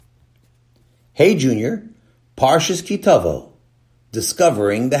Hey Junior, Parshas Kitavo,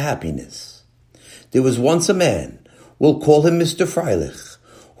 Discovering the Happiness. There was once a man, we'll call him Mr. Freilich,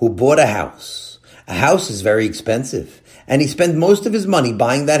 who bought a house. A house is very expensive, and he spent most of his money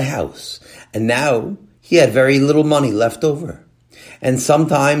buying that house, and now he had very little money left over. And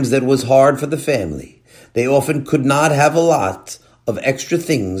sometimes that was hard for the family. They often could not have a lot of extra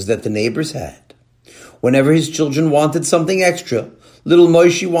things that the neighbors had. Whenever his children wanted something extra, little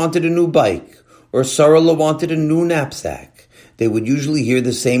Moshe wanted a new bike, or Sarala wanted a new knapsack, they would usually hear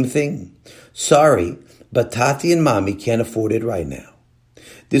the same thing. Sorry, but Tati and Mommy can't afford it right now.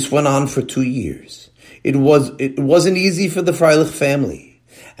 This went on for 2 years. It wasn't easy for the Freilich family.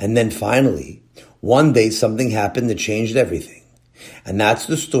 And then finally, one day something happened that changed everything. And that's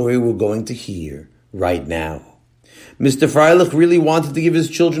the story we're going to hear right now. Mr. Freilich really wanted to give his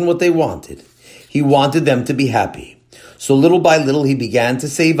children what they wanted. He wanted them to be happy. So little by little he began to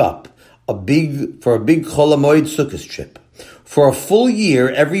save up for a big Chol Hamoed Sukkos trip. For a full year,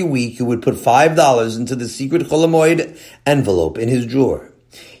 every week he would put $5 into the secret Chol Hamoed envelope in his drawer.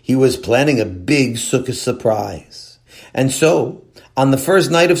 He was planning a big Sukkos surprise. And so, on the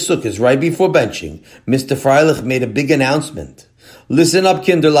first night of Sukkos, right before benching, Mr. Freilich made a big announcement. Listen up,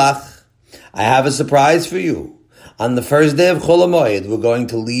 Kinderlach. I have a surprise for you. On the first day of Chol Hamoed, we're going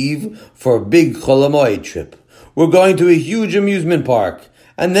to leave for a big Chol Hamoed trip. We're going to a huge amusement park,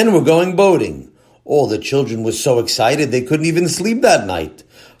 and then we're going boating. All the children were so excited they couldn't even sleep that night.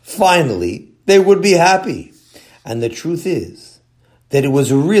 Finally, they would be happy. And the truth is that it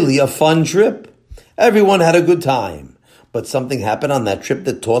was really a fun trip. Everyone had a good time. But something happened on that trip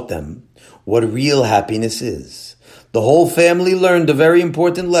that taught them what real happiness is. The whole family learned a very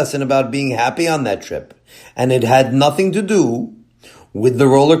important lesson about being happy on that trip. And it had nothing to do with the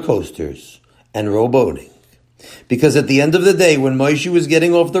roller coasters and rowboating. Because at the end of the day, when Moshe was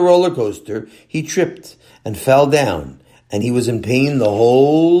getting off the roller coaster, he tripped and fell down, and he was in pain the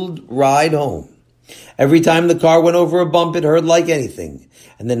whole ride home. Every time the car went over a bump, it hurt like anything.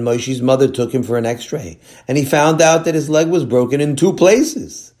 And then Moshe's mother took him for an x-ray, and he found out that his leg was broken in 2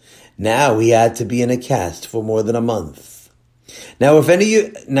 places. Now he had to be in a cast for more than a month. Now, if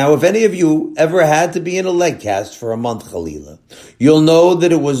any of you ever had to be in a leg cast for a month, Chalila, you'll know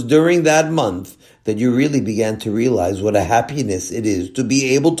that it was during that month that you really began to realize what a happiness it is to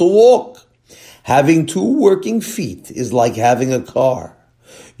be able to walk. Having 2 working feet is like having a car.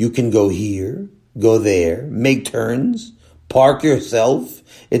 You can go here, go there, make turns, park yourself.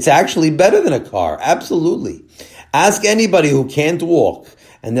 It's actually better than a car, absolutely. Ask anybody who can't walk,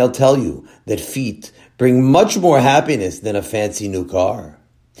 and they'll tell you that feet bring much more happiness than a fancy new car.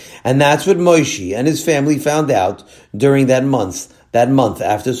 And that's what Moshe and his family found out during that month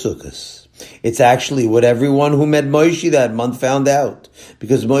after Sukkot. It's actually what everyone who met Moshe that month found out,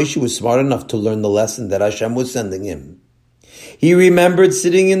 because Moshe was smart enough to learn the lesson that Hashem was sending him. He remembered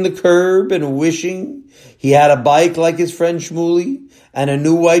sitting in the curb and wishing he had a bike like his friend Shmuli and a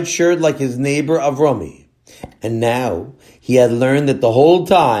new white shirt like his neighbor Avromi. And now he had learned that the whole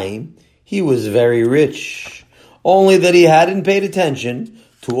time he was very rich, only that he hadn't paid attention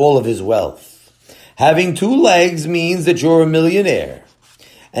to all of his wealth. Having 2 legs means that you're a millionaire.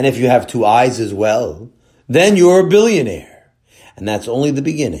 And if you have 2 eyes as well, then you're a billionaire. And that's only the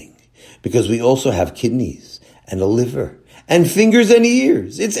beginning, because we also have kidneys and a liver and fingers and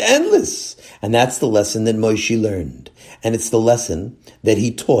ears. It's endless. And that's the lesson that Moshe learned. And it's the lesson that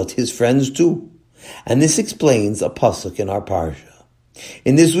he taught his friends too. And this explains a pasuk in our parsha.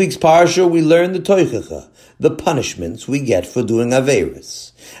 In this week's parsha, we learn the toichacha, the punishments we get for doing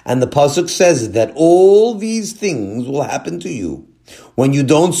averis. And the pasuk says that all these things will happen to you when you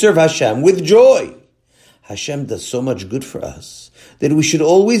don't serve Hashem with joy. Hashem does so much good for us that we should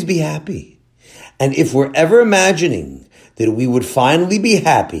always be happy. And if we're ever imagining that we would finally be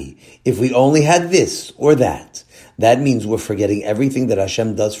happy if we only had this or that, that means we're forgetting everything that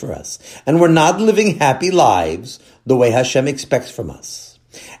Hashem does for us. And we're not living happy lives the way Hashem expects from us.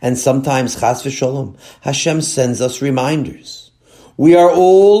 And sometimes, chas v'sholom, Hashem sends us reminders. We are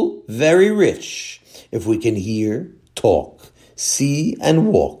all very rich if we can hear, talk, see, and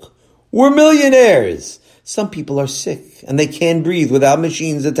walk. We're millionaires. Some people are sick and they can't breathe without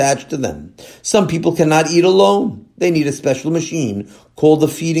machines attached to them. Some people cannot eat alone. They need a special machine called the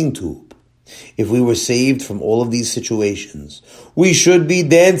feeding tube. If we were saved from all of these situations, we should be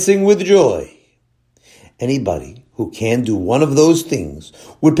dancing with joy. Anybody who can do one of those things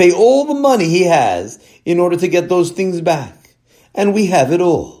would pay all the money he has in order to get those things back. And we have it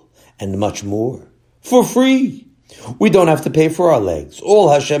all, and much more, for free. We don't have to pay for our legs. All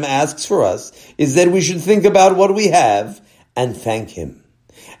Hashem asks for us is that we should think about what we have and thank Him.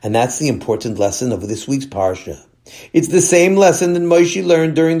 And that's the important lesson of this week's Parsha. It's the same lesson that Moshe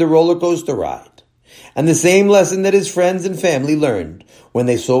learned during the roller coaster ride, and the same lesson that his friends and family learned when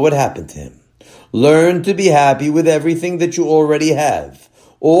they saw what happened to him. Learn to be happy with everything that you already have,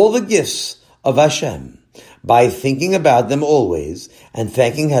 all the gifts of Hashem, by thinking about them always and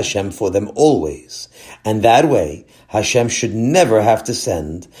thanking Hashem for them always. And that way, Hashem should never have to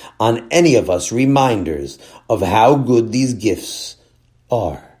send on any of us reminders of how good these gifts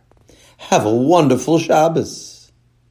are. Have a wonderful Shabbos.